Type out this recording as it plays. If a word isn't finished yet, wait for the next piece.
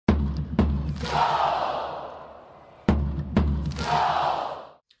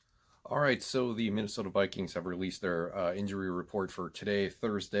All right, so the Minnesota Vikings have released their injury report for today,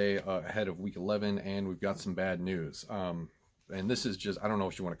 Thursday, ahead of Week 11, and we've got some bad news. And this is just, I don't know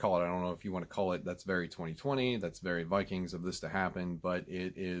what you want to call it. I don't know if you want to call it, that's very 2020, that's very Vikings of this to happen, but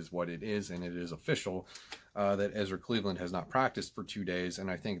it is what it is, and it is official that Ezra Cleveland has not practiced for 2 days,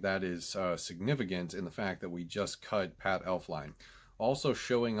 and I think that is significant in the fact that we just cut Pat Elflein. Also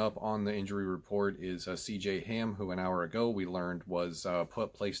showing up on the injury report is CJ Ham, who an hour ago we learned was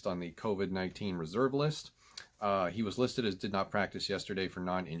placed on the COVID-19 reserve list. He was listed as did not practice yesterday for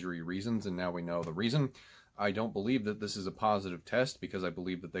non-injury reasons, and now we know the reason. I don't believe that this is a positive test because I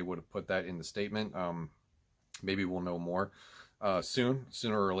believe that they would have put that in the statement. Maybe we'll know more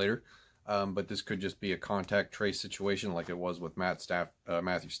sooner or later. But this could just be a contact trace situation like it was with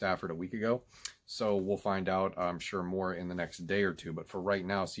Matthew Stafford a week ago. So we'll find out, I'm sure, more in the next day or two. But for right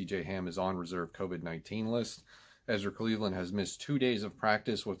now, CJ Ham is on reserve COVID-19 list. Ezra Cleveland has missed 2 days of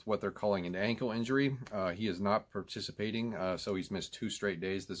practice with what they're calling an ankle injury. He is not participating, so he's missed 2 straight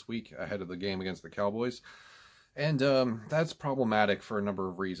days this week ahead of the game against the Cowboys. And that's problematic for a number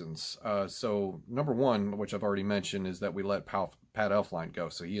of reasons. So number one, which I've already mentioned, is that we let Pat Elflein go.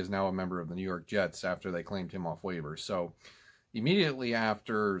 So he is now a member of the New York Jets after they claimed him off waivers. So immediately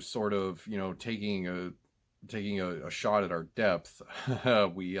after sort of, you know, taking a shot at our depth,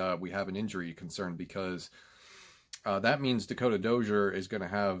 we have an injury concern because that means Dakota Dozier is going to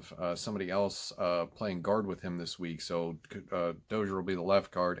have somebody else playing guard with him this week. So Dozier will be the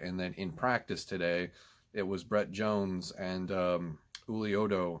left guard, and then in practice today, it was Brett Jones and Uli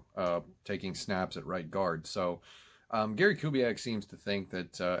Odo taking snaps at right guard. So Gary Kubiak seems to think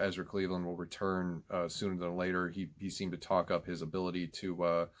that Ezra Cleveland will return sooner than later. He seemed to talk up his ability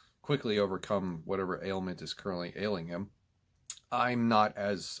to quickly overcome whatever ailment is currently ailing him. I'm not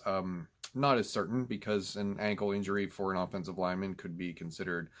as certain because an ankle injury for an offensive lineman could be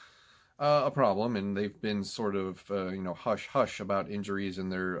considered a problem, and they've been sort of, hush-hush about injuries and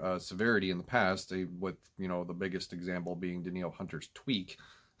their severity in the past, with, the biggest example being Danielle Hunter's tweak,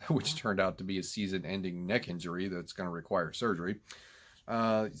 which turned out to be a season-ending neck injury that's going to require surgery.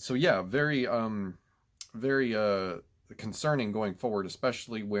 So yeah, very concerning going forward,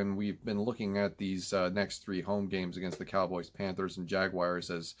 especially when we've been looking at these next 3 home games against the Cowboys, Panthers, and Jaguars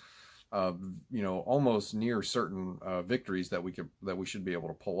as almost near certain victories that we should be able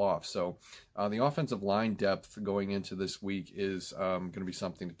to pull off. So the offensive line depth going into this week is going to be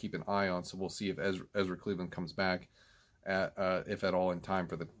something to keep an eye on. So we'll see if Ezra Cleveland comes back, if at all, in time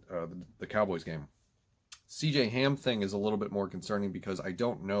for the Cowboys game. CJ Ham thing is a little bit more concerning because I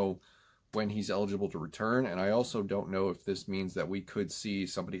don't know when he's eligible to return, and I also don't know if this means that we could see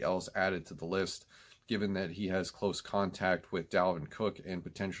somebody else added to the list, given that he has close contact with Dalvin Cook and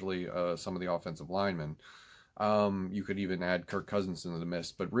potentially some of the offensive linemen. You could even add Kirk Cousins into the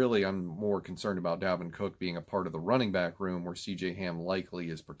mix, but really I'm more concerned about Dalvin Cook being a part of the running back room where CJ Ham likely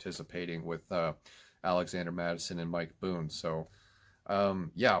is participating with Alexander Mattison and Mike Boone. So,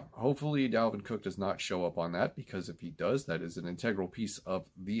 yeah, hopefully Dalvin Cook does not show up on that, because if he does, that is an integral piece of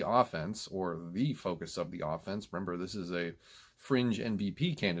the offense, or the focus of the offense. Remember, this is a fringe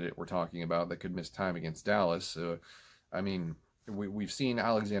MVP candidate we're talking about that could miss time against Dallas. I mean, we've seen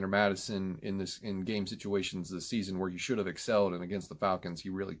Alexander Mattison in game situations this season where he should have excelled, and against the Falcons he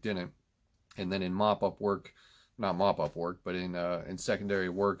really didn't. And then in not mop-up work, but in secondary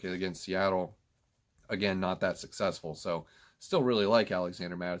work against Seattle, again, not that successful. So still really like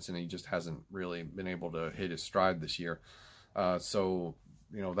Alexander Mattison. He just hasn't really been able to hit his stride this year. So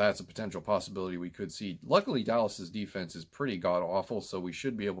that's a potential possibility we could see. Luckily, Dallas's defense is pretty god-awful, so we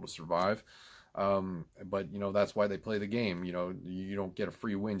should be able to survive. But, that's why they play the game. You don't get a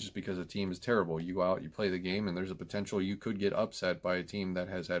free win just because a team is terrible. You go out, you play the game, and there's a potential you could get upset by a team that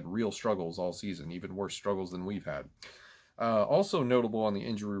has had real struggles all season, even worse struggles than we've had. Also notable on the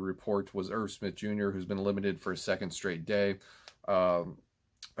injury report was Irv Smith Jr., who's been limited for a 2nd straight day.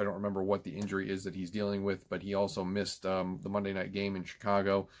 I don't remember what the injury is that he's dealing with, but he also missed the Monday night game in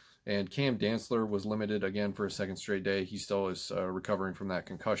Chicago. And Cam Dantzler was limited again for a 2nd straight day. He still is recovering from that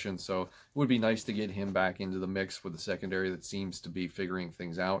concussion, so it would be nice to get him back into the mix with the secondary that seems to be figuring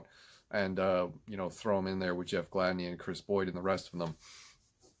things out, and throw him in there with Jeff Gladney and Chris Boyd and the rest of them.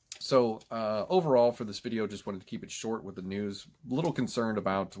 So overall for this video, just wanted to keep it short with the news. A little concerned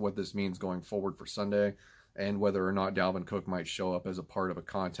about what this means going forward for Sunday, and whether or not Dalvin Cook might show up as a part of a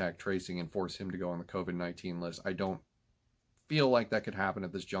contact tracing and force him to go on the COVID-19 list. I don't feel like that could happen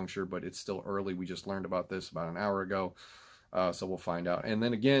at this juncture, but it's still early. We just learned about this about an hour ago, so we'll find out. And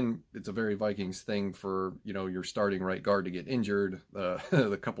then again, it's a very Vikings thing for your starting right guard to get injured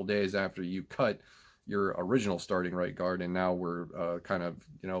the couple days after you cut your original starting right guard, and now we're kind of,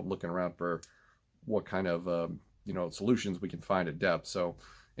 looking around for what kind of, solutions we can find at depth. So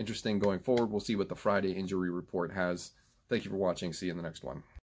interesting going forward. We'll see what the Friday injury report has. Thank you for watching. See you in the next one.